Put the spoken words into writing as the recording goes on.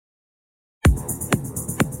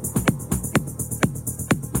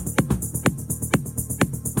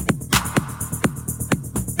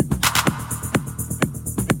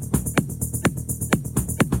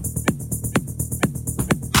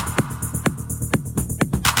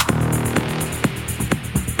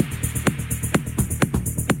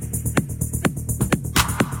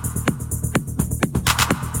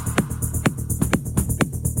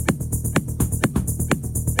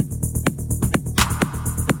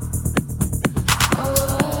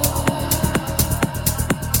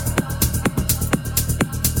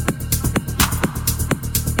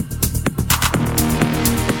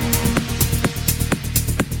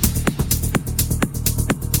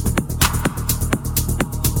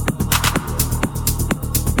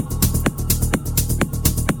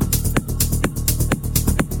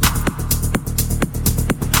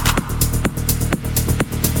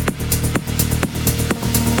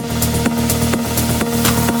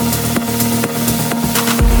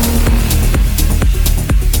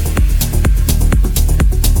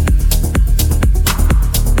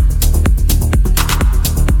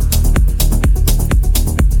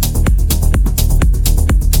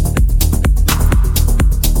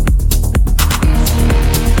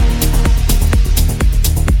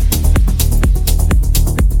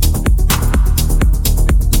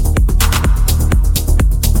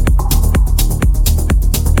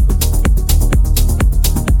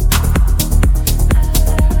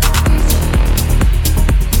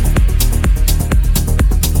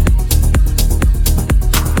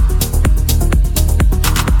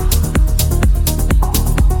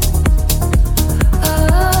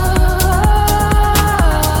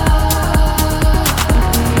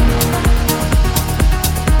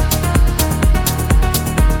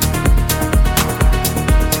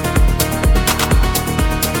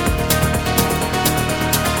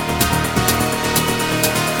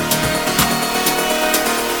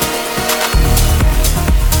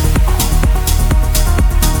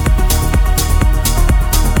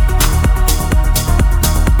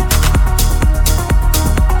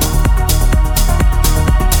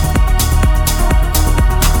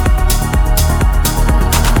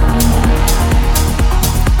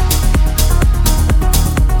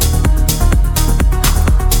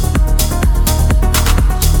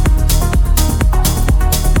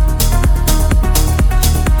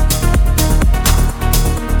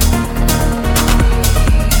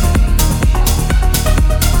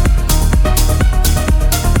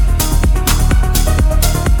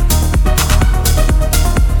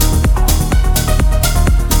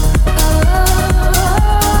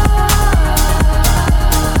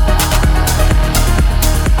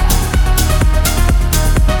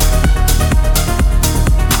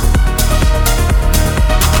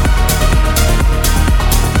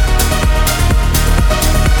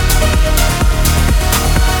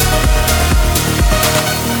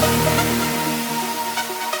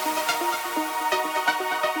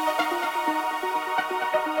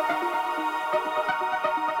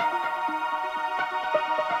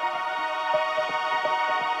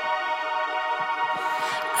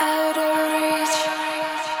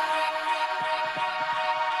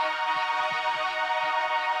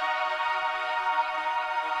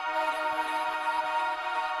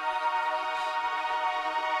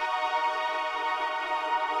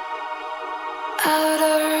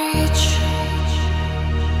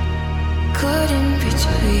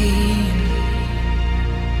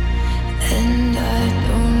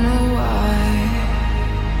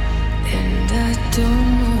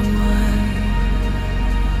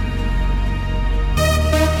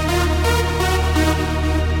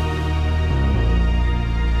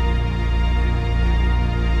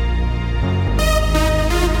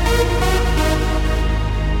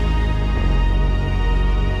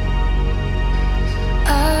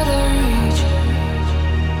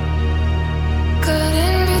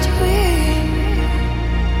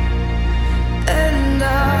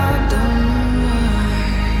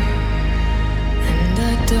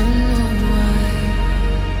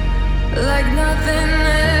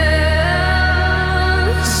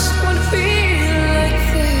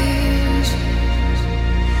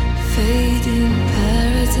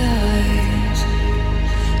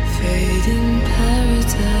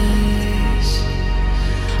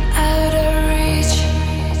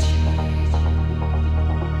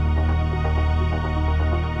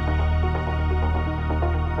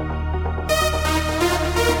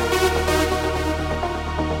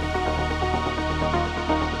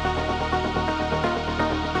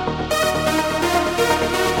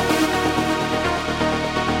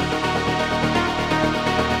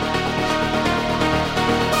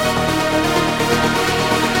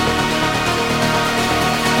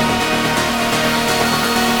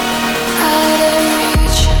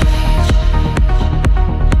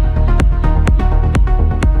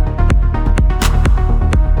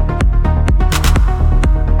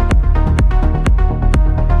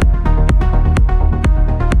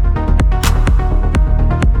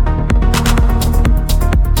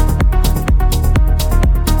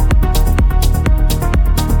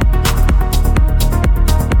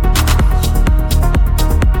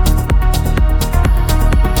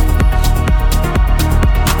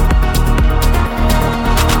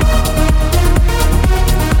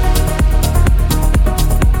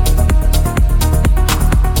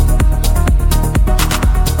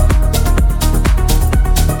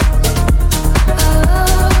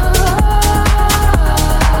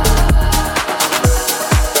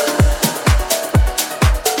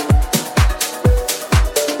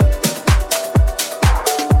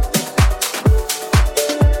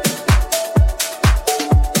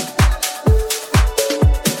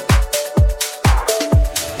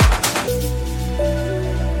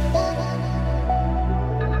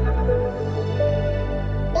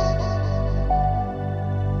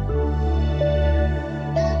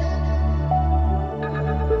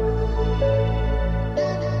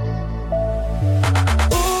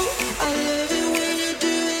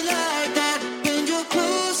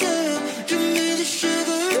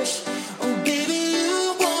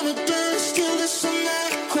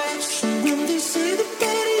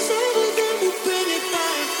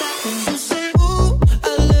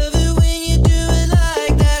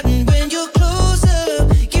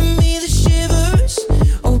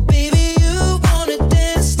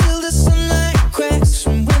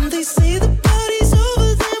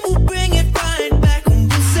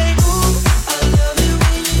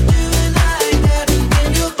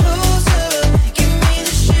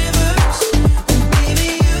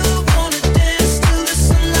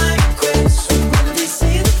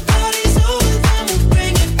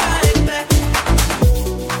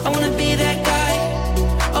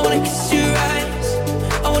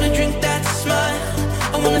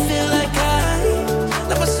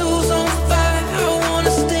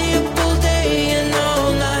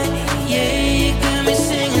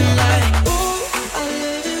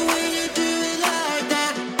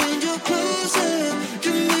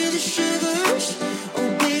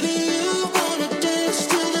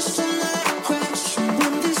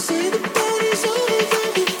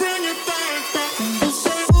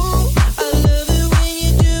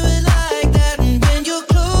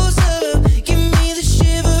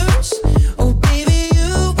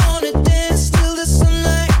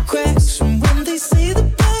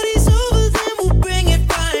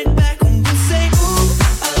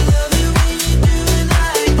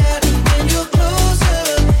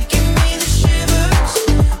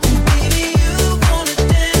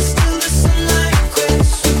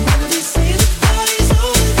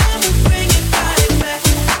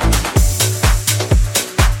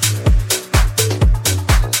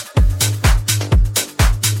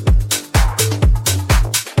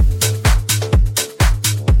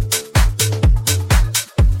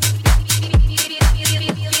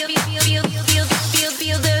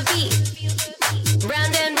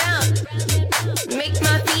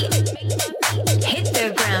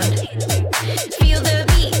Feel the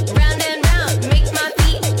beat, round and round, make my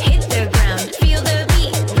feet hit the ground. Feel the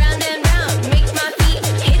beat, round and round, make my feet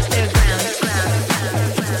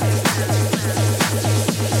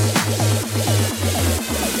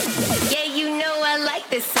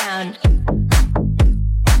this sound.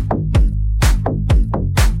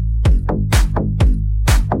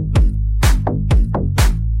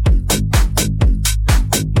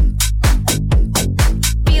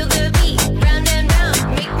 Feel the beat, round and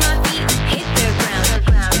round, make my feet hit the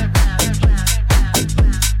ground.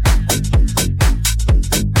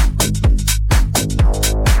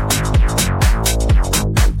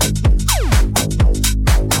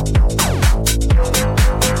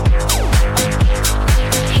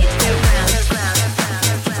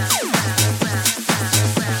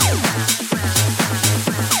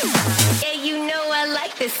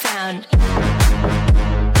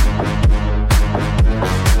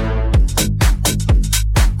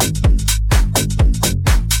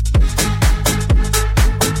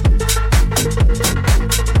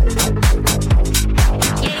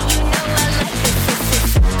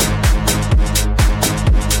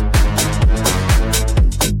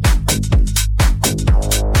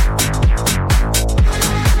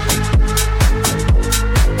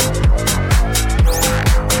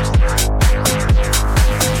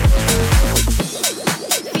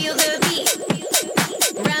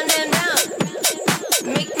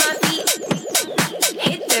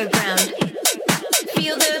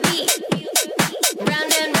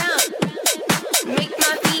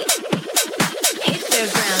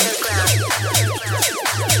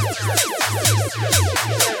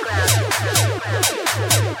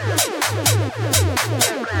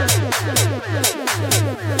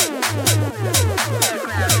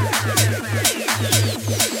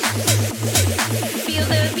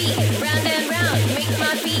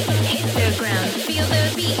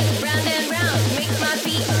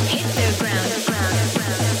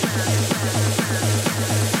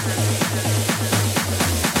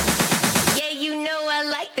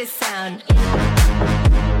 This sound.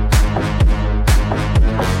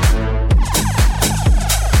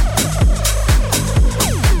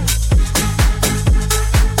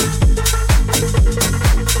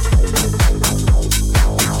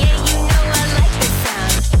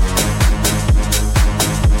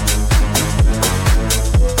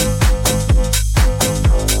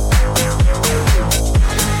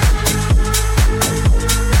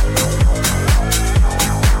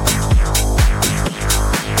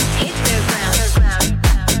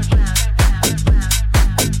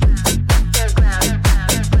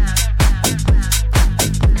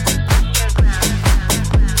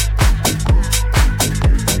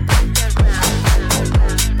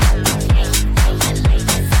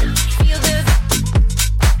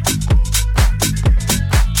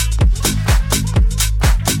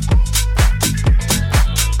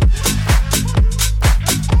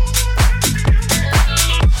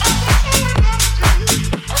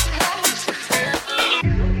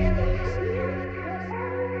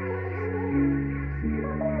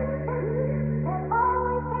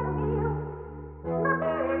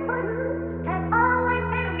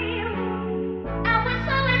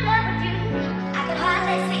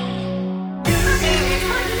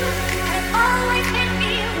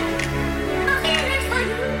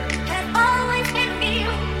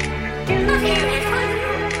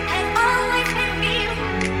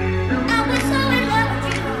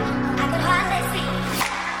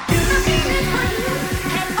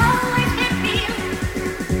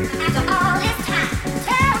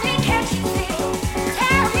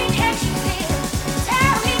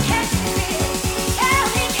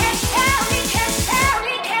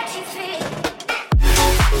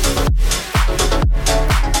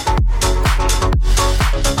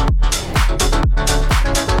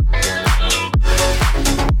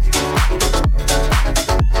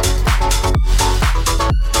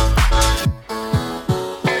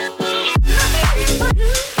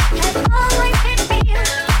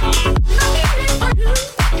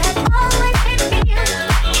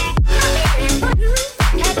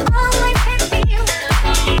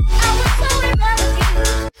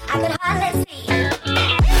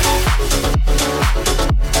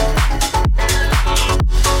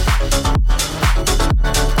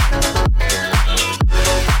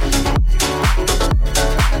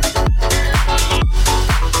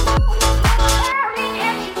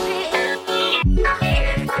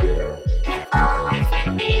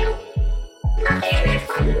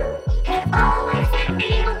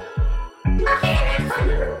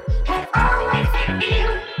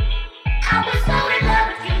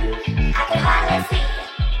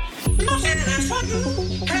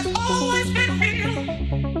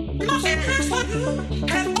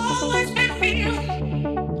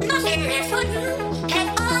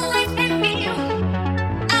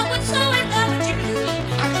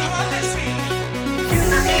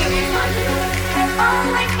 Oh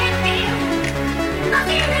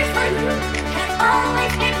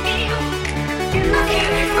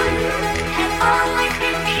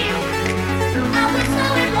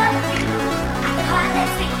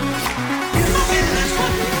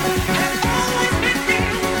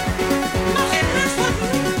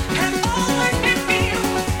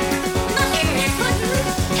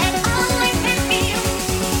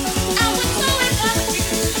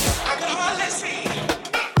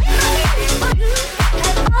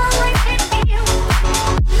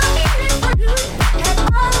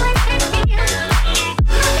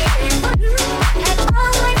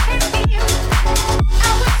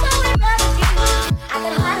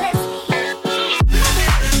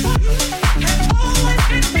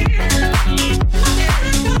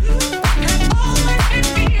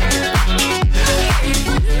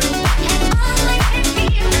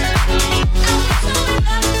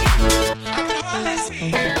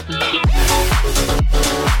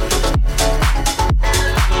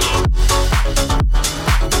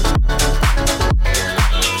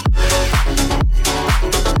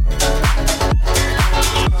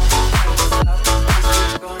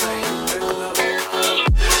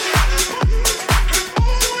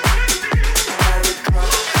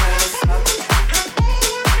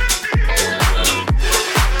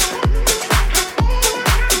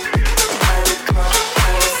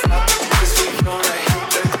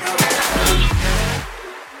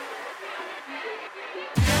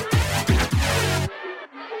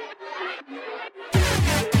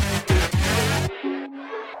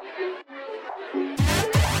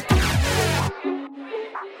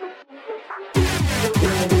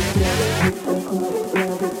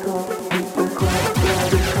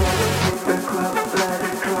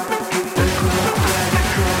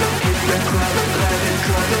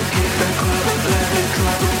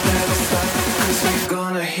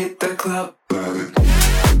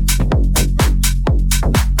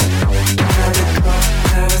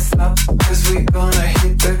stop, 'cause we gonna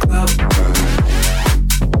hit the club.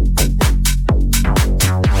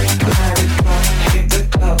 Let it drop, hit the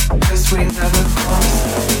club, 'cause we never gonna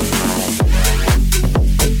stop.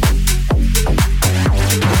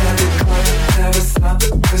 Let it drop, never stop,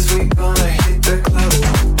 'cause we gonna hit the club.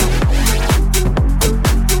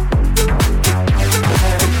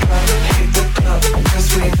 Let it drop, hit the club, 'cause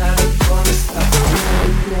we never gonna stop.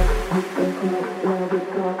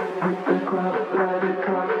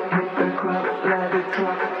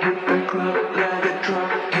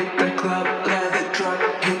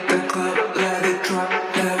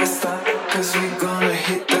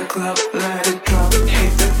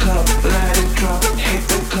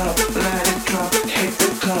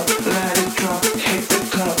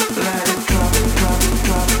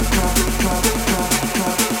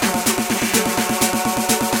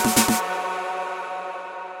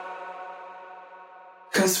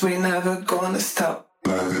 Cause we never gonna stop.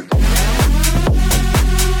 Let it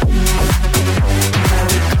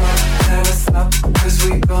drop, never stop, 'cause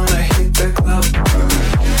we gonna hit the club.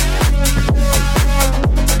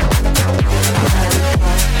 Let it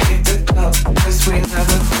drop, hit the club, 'cause we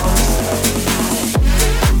never gonna stop.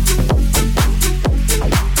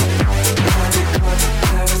 Let it drop,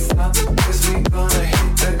 never stop, 'cause we gonna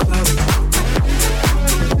hit the club.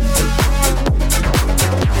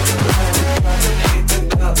 Let it drop, hit the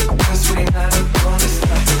club, 'cause we never gonna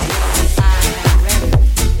stop.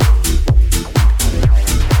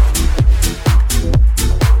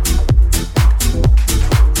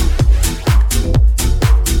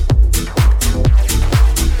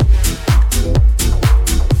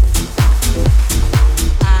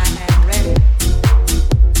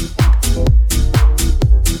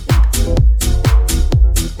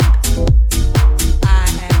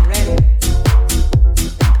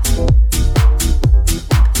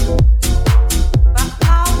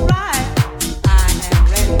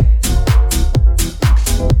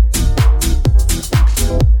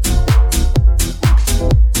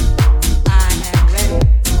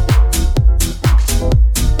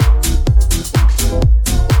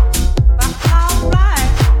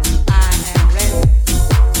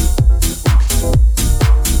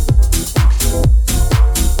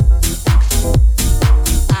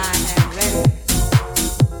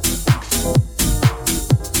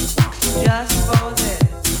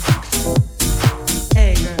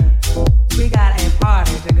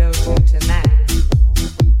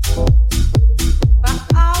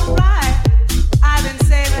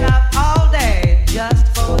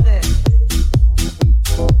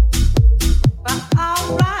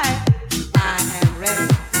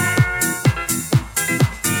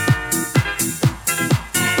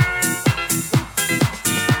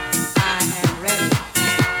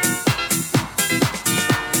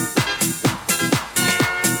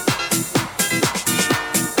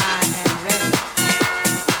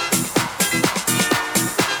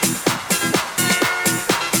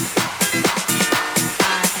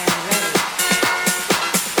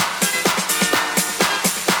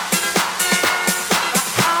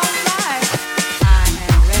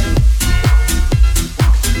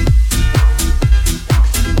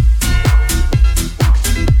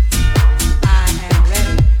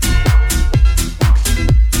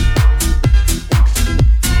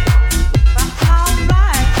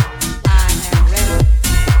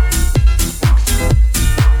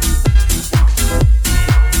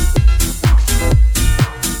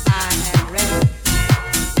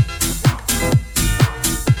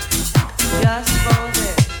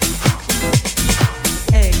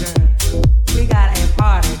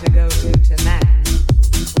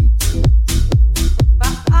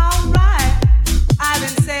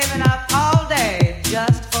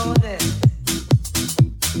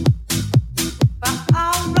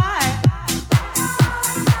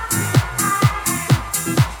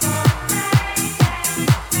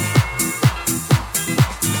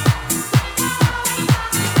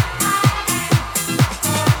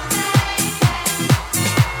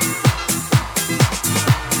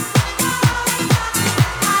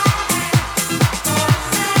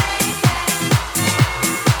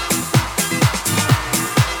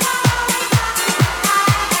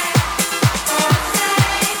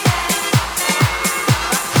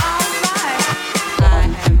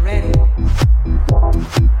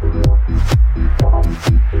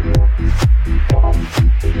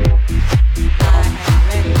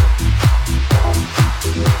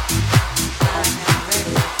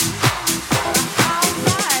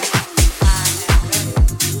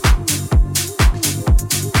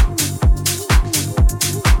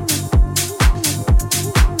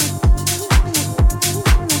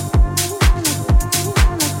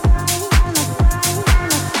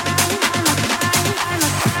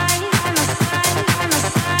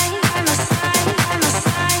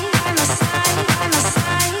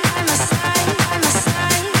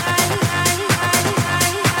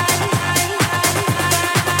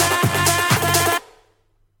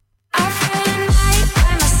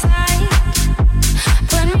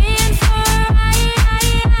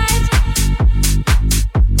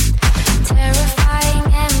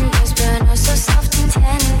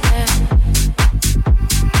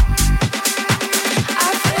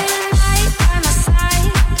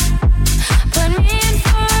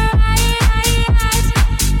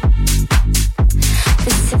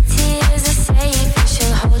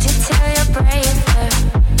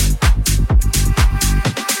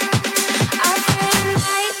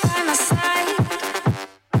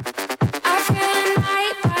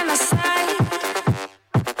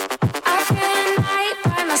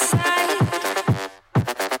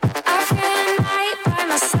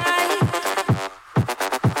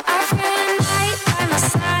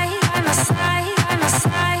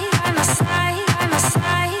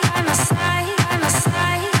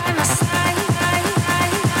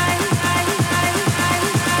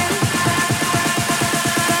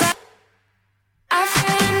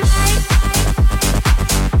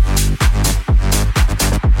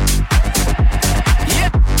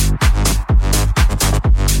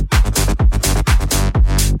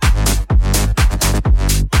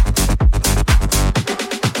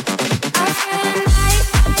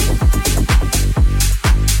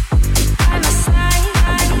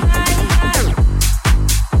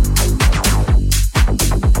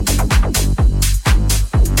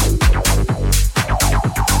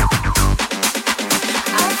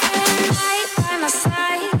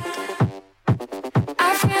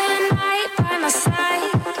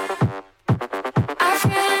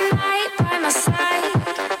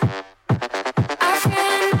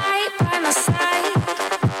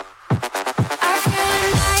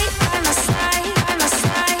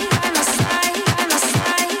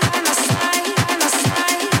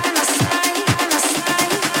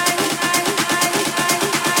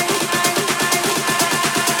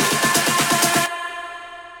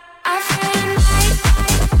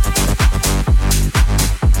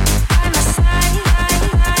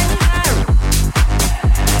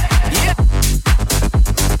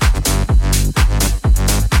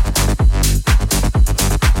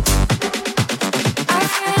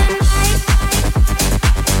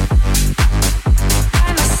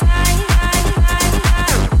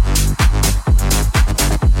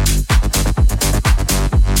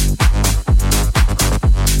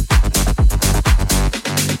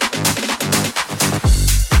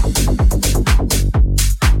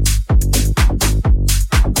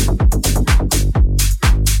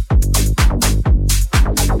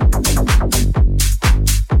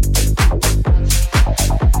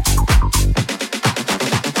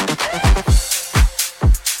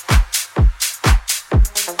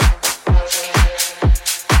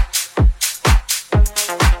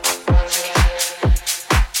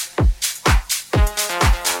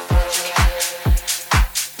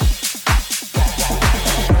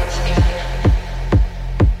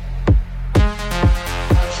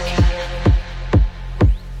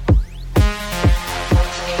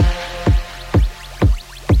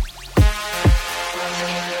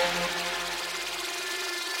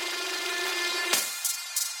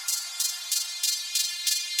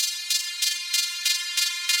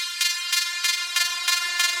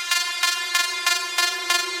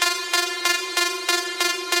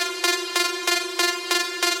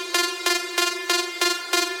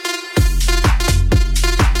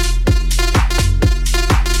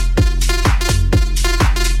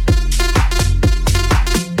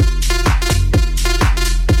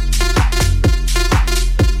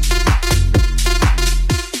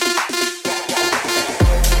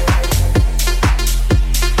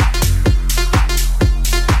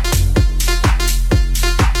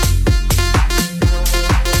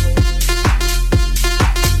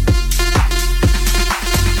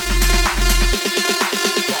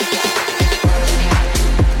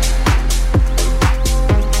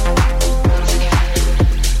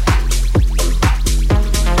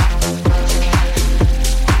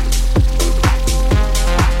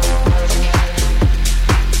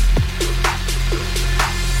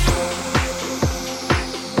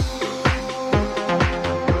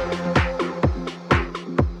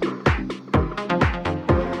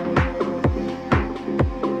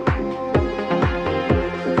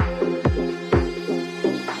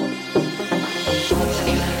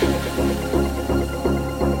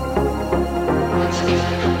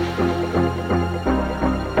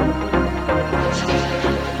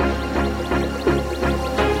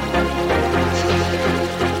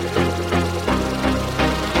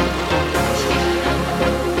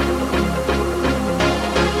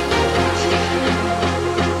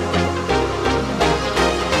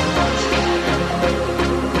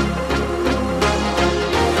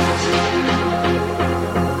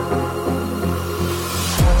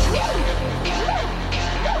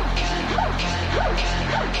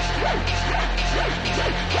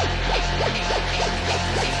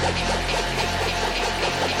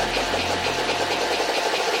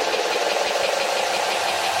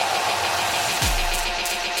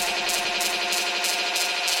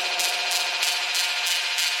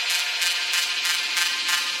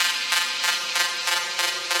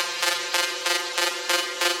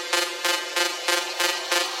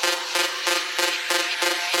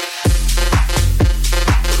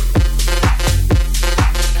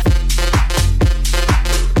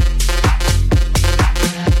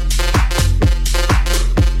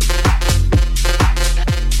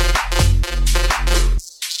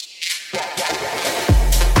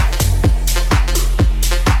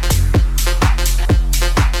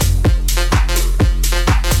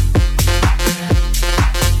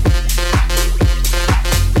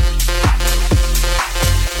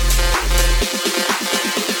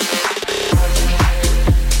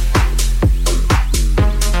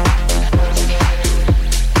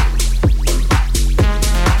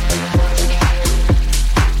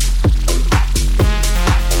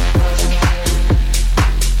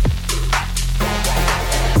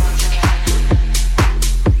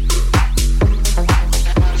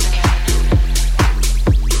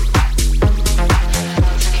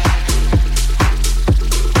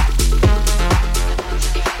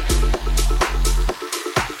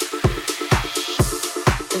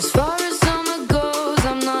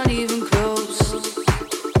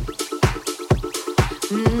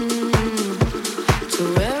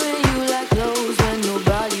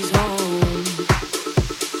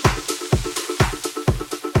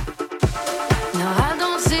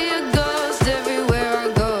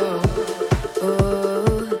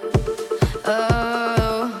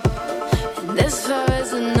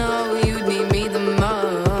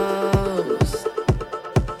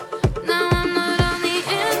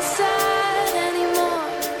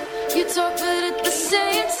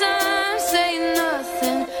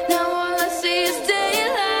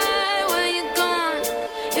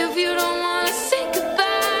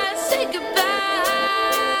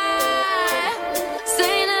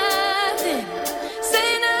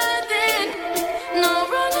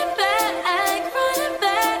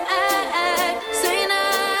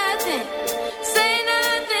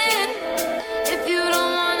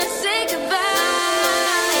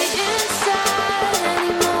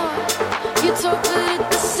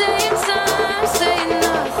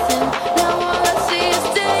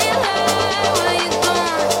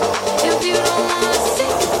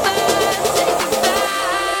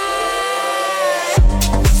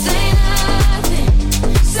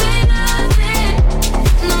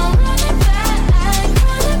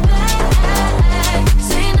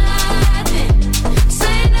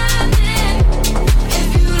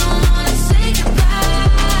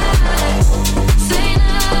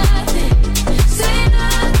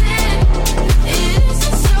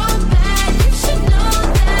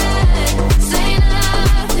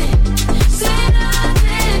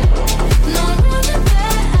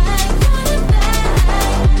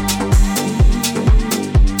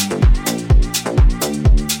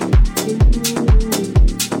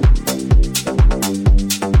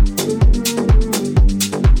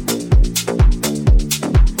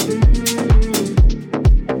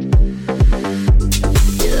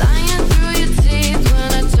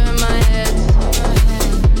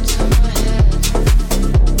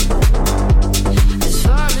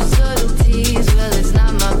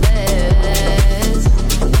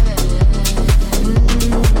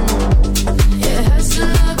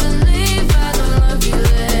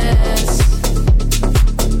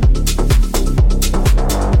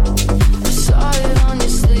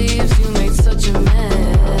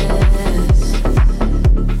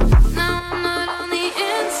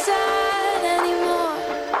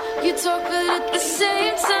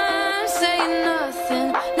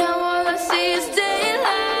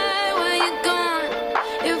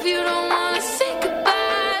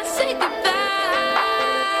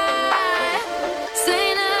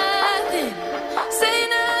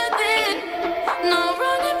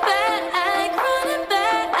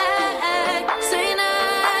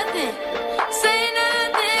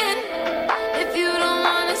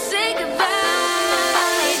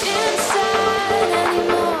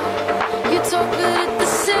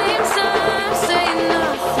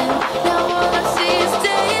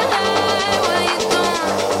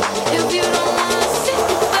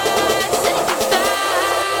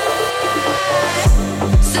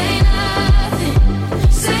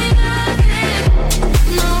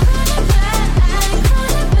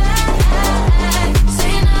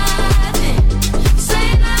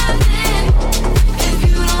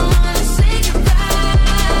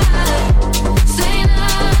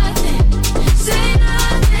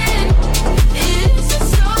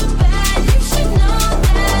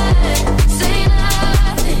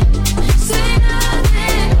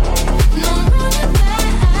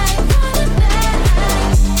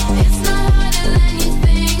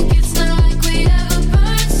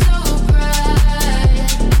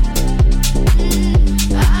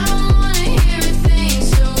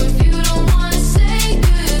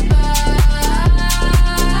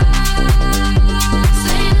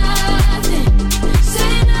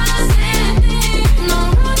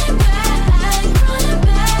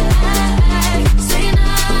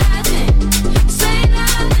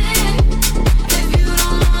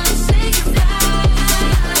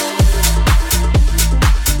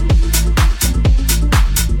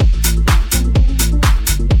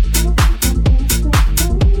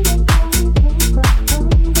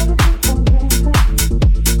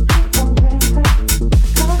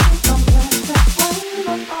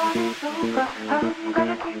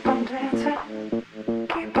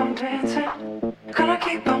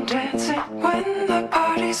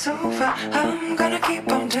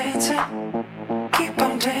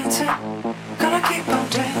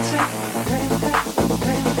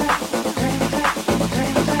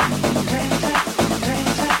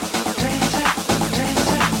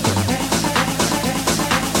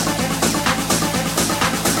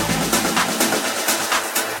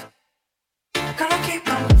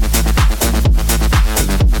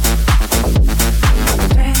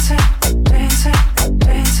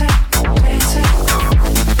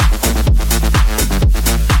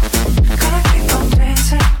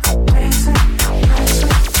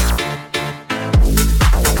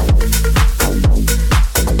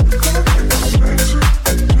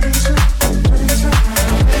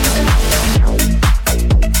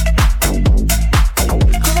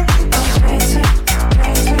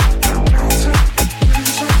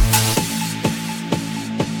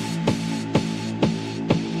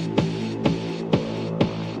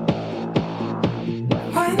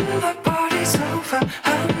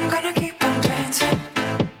 I'm gonna keep on dancing,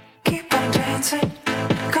 keep on dancing.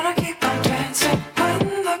 Gonna keep on dancing when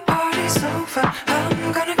the party's over.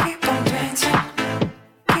 I'm gonna keep on dancing,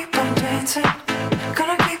 keep on dancing.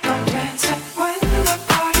 Gonna keep on dancing when the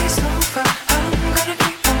party's over. I'm gonna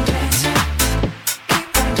keep on dancing,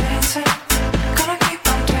 keep on dancing. Gonna keep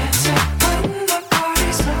on dancing when the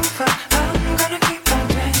party's over. I'm gonna keep on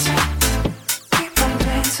dancing, keep on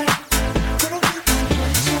dancing. Gonna keep on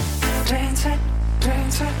dancing, dancing,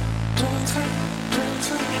 dancing, dancing,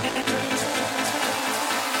 dancing.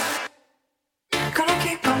 Gonna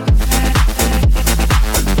keep on dancing,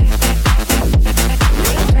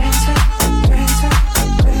 dancing, dancing,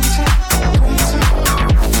 dancing.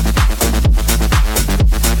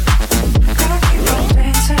 Gonna keep on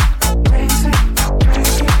dancing, dancing,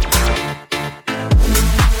 dancing.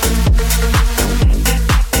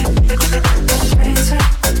 Dancing,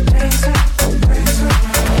 dancing, dancing.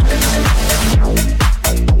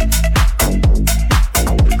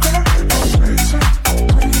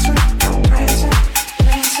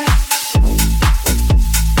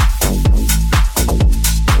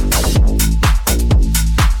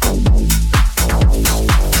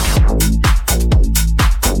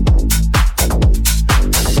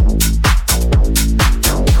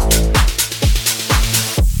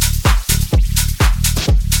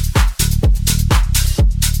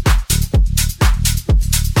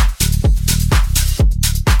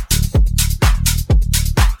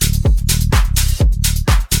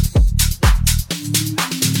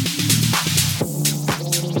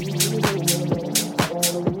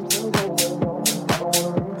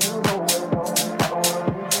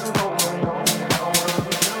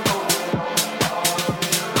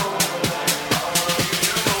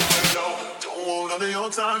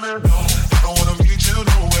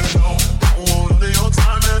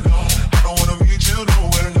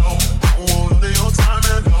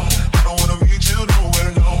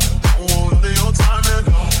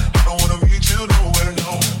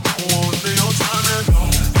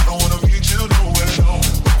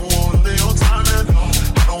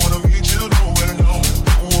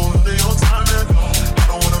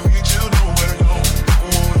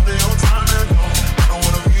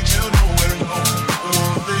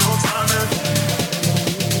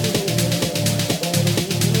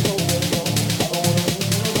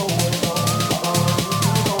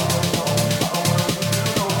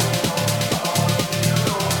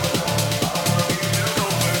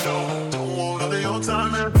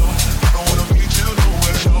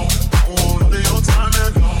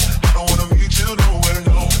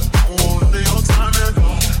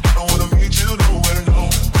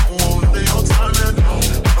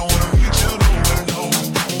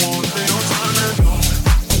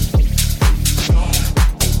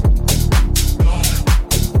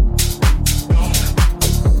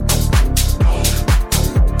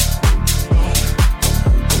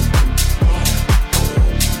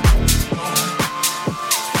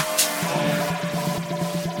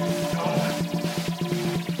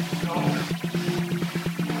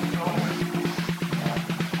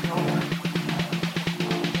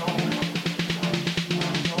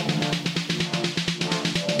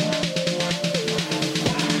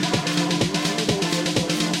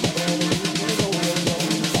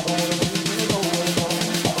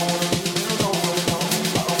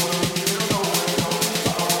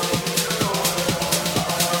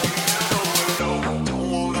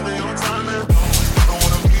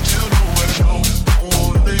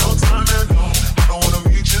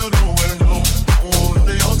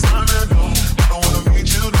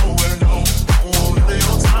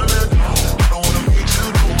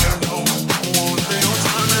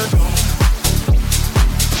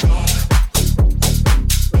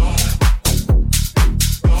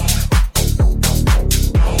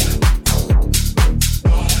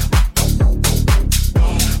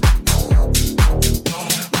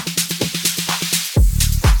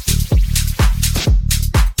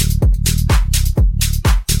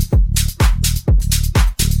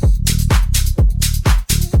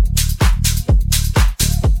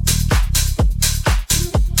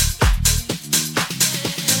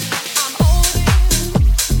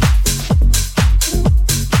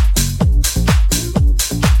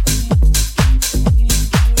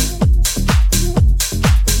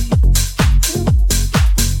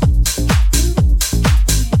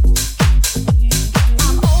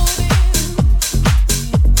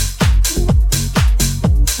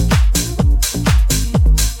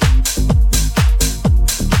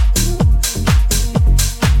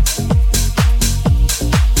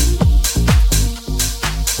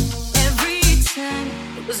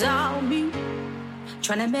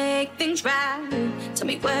 Tell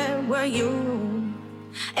me, where were you?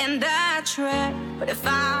 And I tried, but if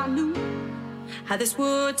I knew how this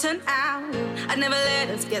would turn out, I'd never let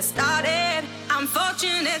us get started. I'm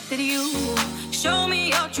fortunate that you showed me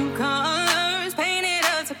your true colors, painted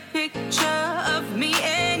us a picture of me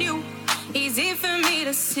and you. Easy for me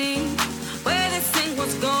to see where this thing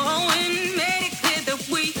was going, made it clear that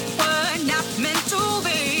we were not meant to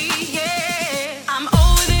be. Yeah, I'm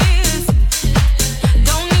over this.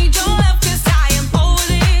 Don't need your love 'cause I am over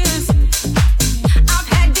this. I've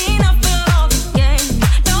had enough of all the games.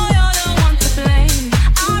 No, you're the one to blame.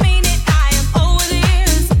 I mean it, I am over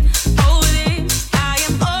this. Over this, I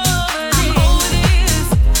am over this. I'm over this.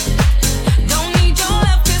 Don't need your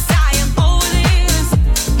love 'cause I am over this.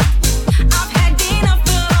 I've had enough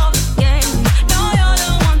of all the games. No, you're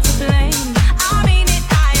the one to blame. I mean it,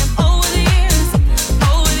 I am over this.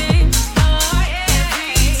 Over this, oh yeah.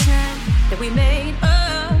 Every time that we made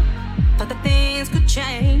up, thought that things could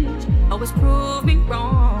change, always prove me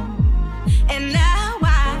wrong. And now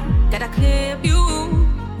I got a clear view,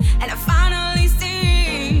 and I finally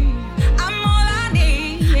see I'm all I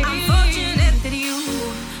need. I'm fortunate that you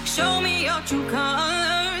show me your true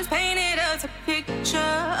colors, painted us a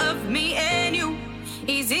picture of me and you.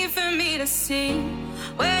 Easy for me to see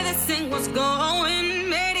where this thing was going,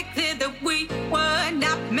 made it clear that we were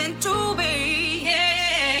not meant to be.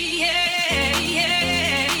 Yeah, yeah, yeah,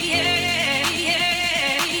 yeah, yeah,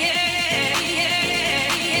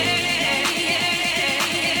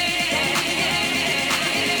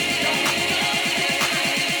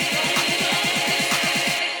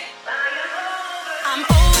 I'm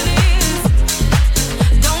over this.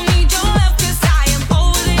 Don't need your love 'cause I am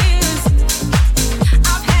over this.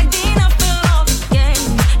 I've had enough of all the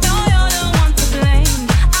games. No, you're the one to blame.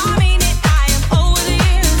 I mean it, I am over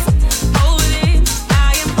this. Over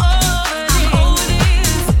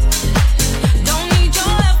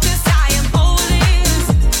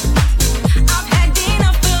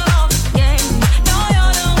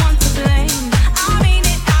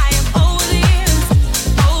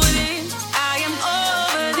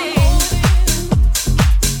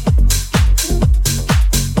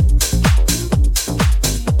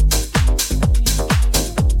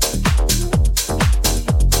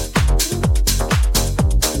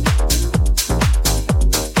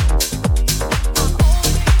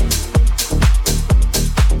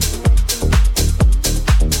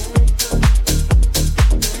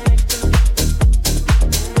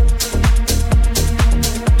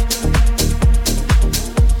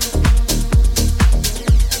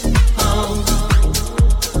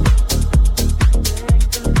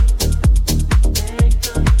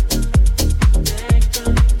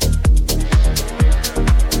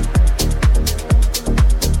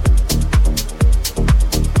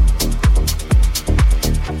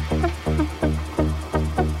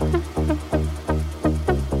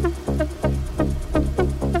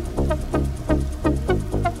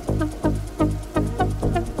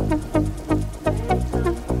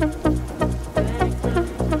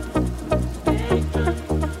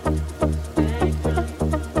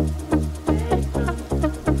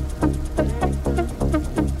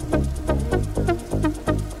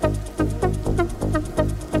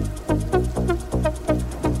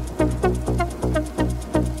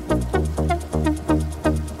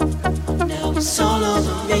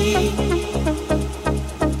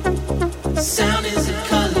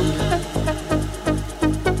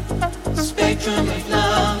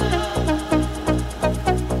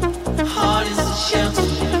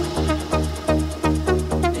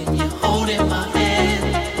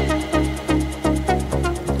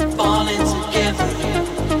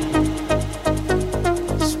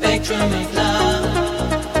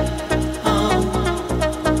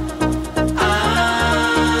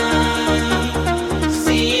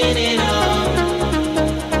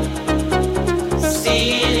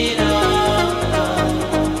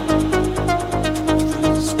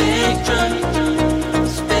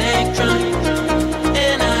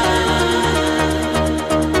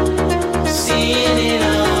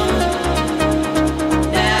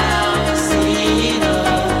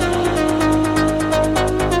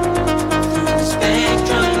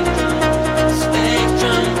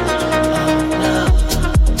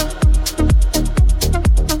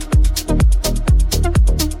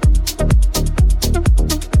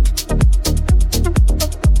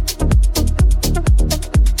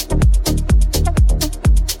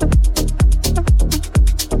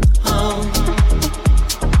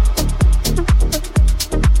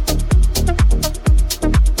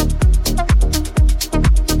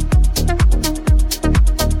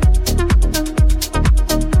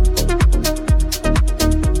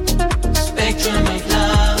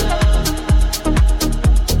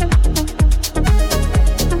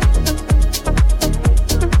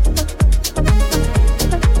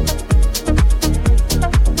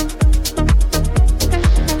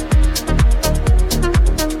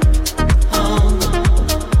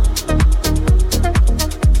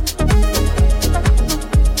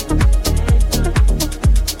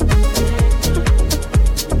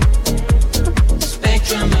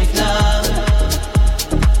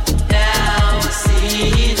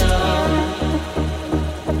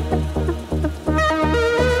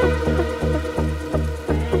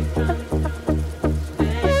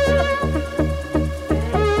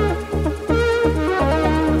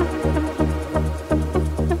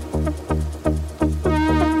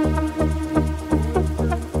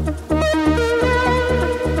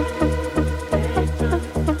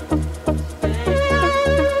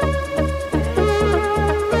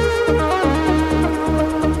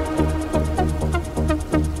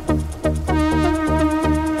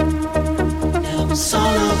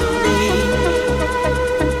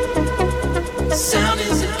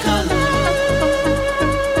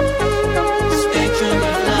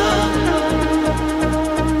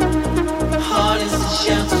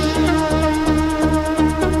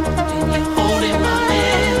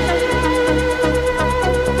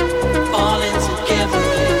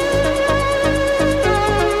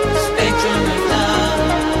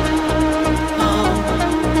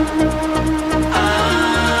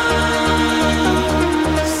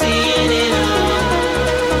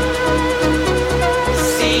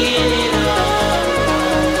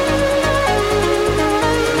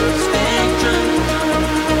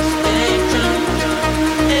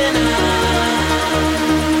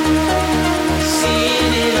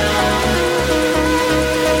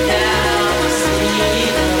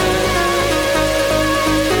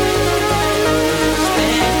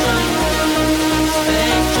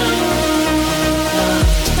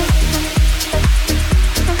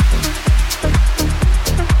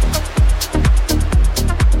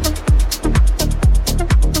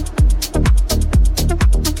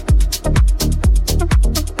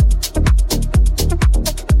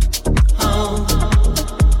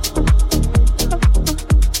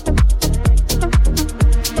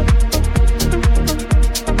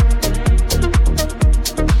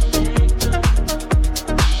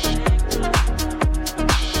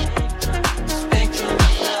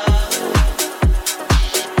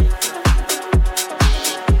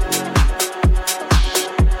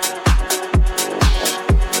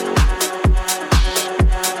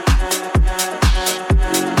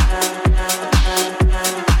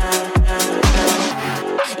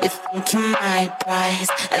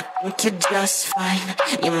just fine.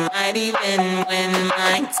 You might even win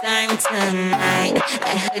my time tonight.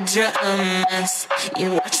 I heard you're a mess.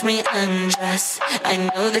 You watch me undress. I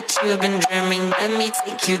know that you've been dreaming. Let me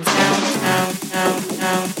take you down, down, down,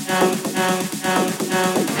 down, down, down, down, down,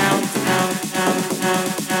 down, down, down,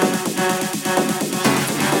 down, down, down, down.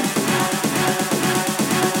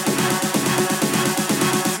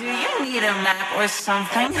 Do you need a map or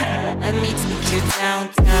something? Let me take you down,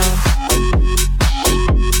 down.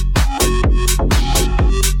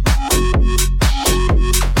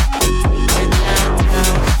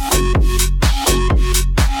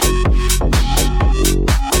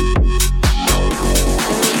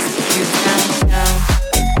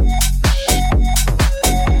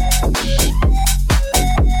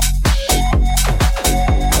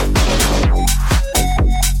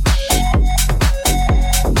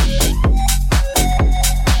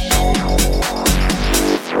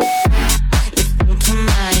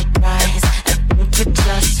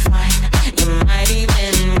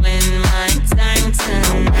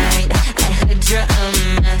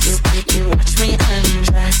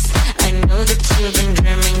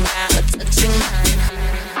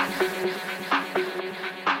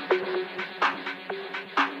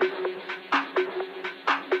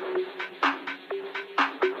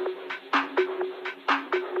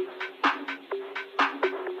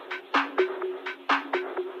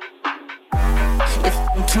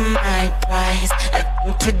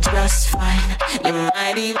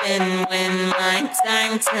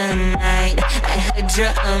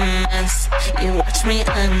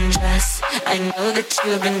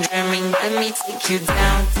 You've been dreaming, let me take you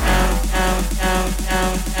down, down, down, down,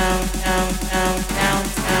 down, down, down, down, down,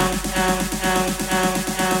 down, down, down, down,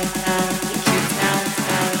 down, down, take you down,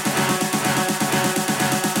 down, down, down, down,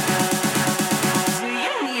 down. Do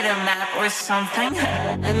you need a map or something?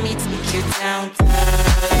 Let me take you down,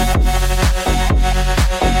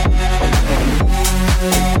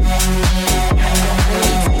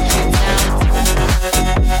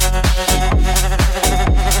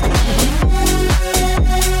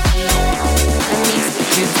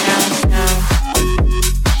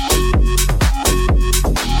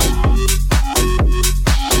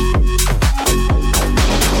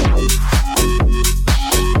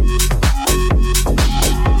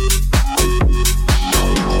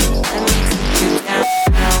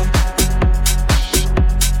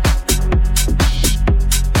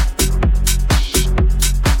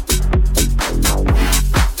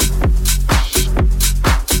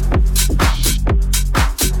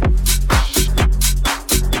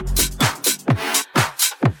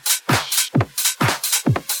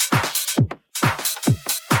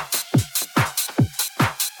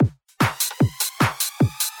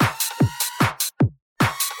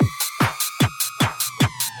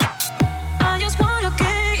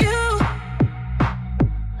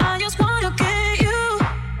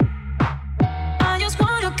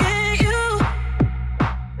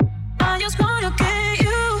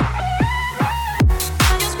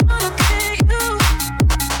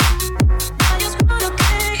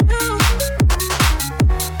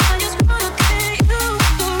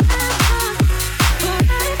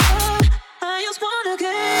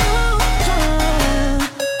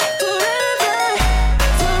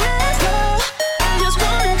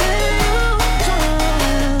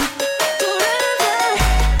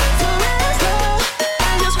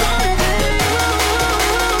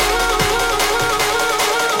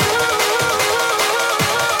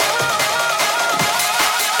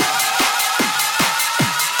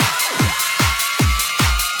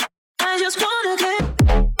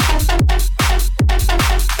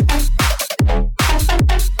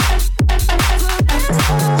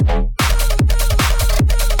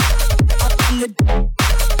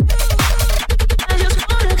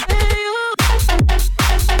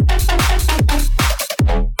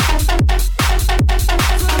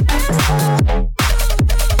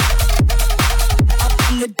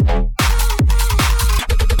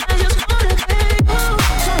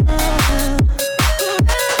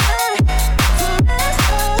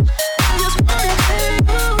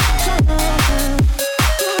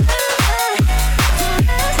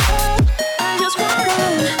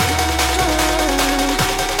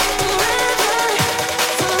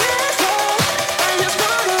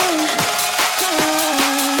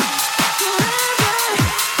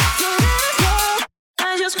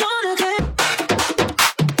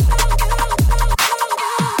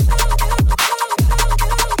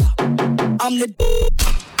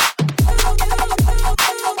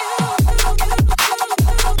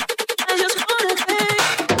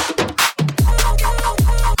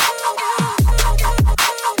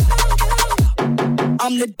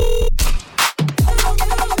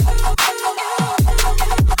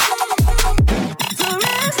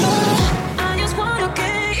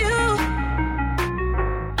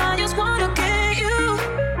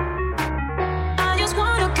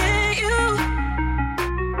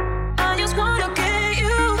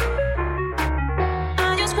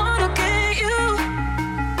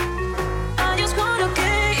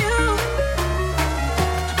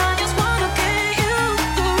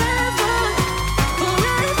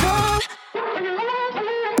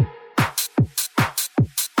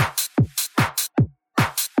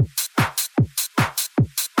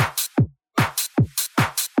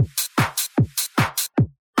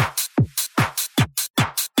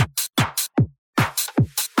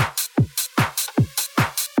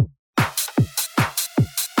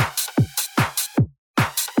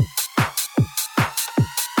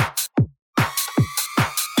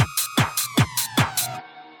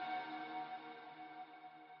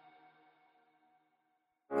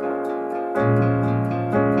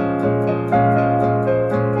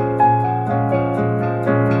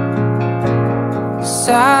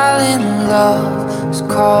 Silent love is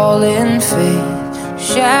calling fate.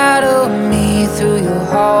 Shadow me through your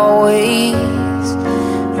hallways,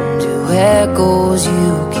 into echoes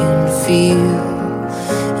you can feel,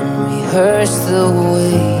 and rehearse the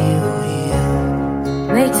way you heal.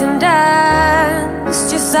 Make them dance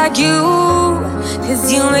just like you, 'cause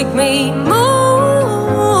you make me move.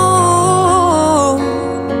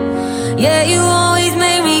 Yeah, you always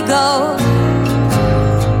make me go.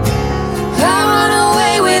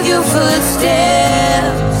 Your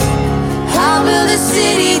footsteps, I'll build a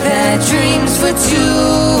city that dreams for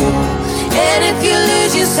two. And if you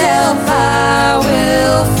lose yourself, I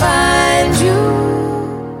will find you.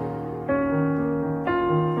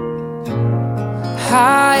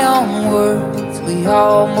 High on words we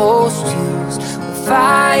almost use, with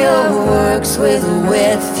fireworks with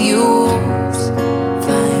wet fuse,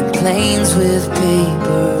 flying planes with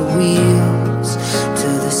paper wheels to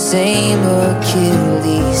the same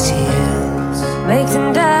Achilles heels. Make them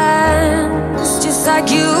dance just like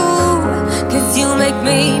you, 'cause you make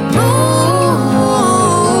me move.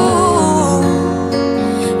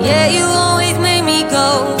 Yeah, you always make me go.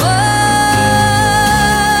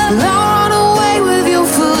 Run away with your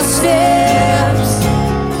footsteps,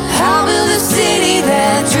 I'll build a city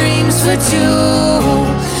that dreams for two.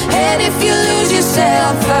 And if you lose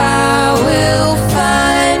yourself, I will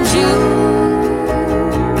find you.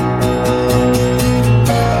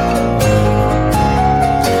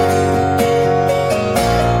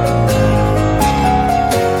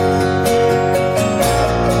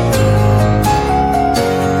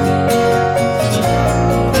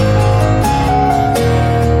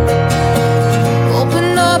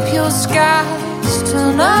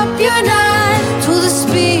 Turn up your night to the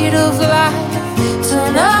speed of light.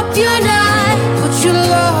 Turn up your night, put your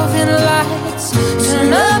love in lights.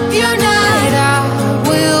 Turn up your night, I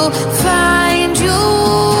will find you.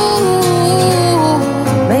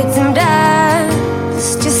 Make them dance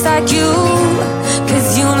just like you, 'cause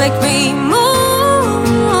you make me move.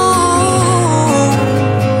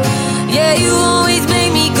 Yeah, you always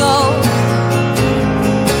make me go.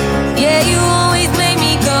 Yeah, you always make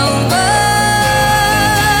me go.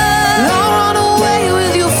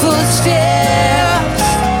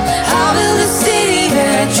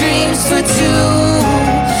 For two,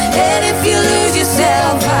 and if you lose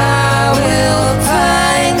yourself, I will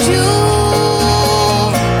find you.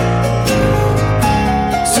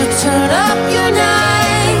 So turn up your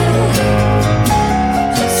night,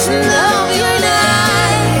 turn up your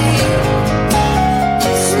night,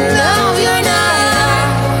 turn up your night.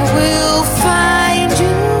 I will find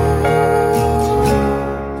you.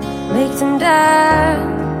 Make them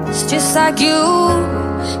dance just like you,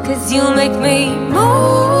 'cause you make me move.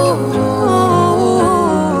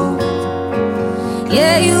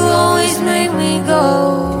 Yeah, you always make me go.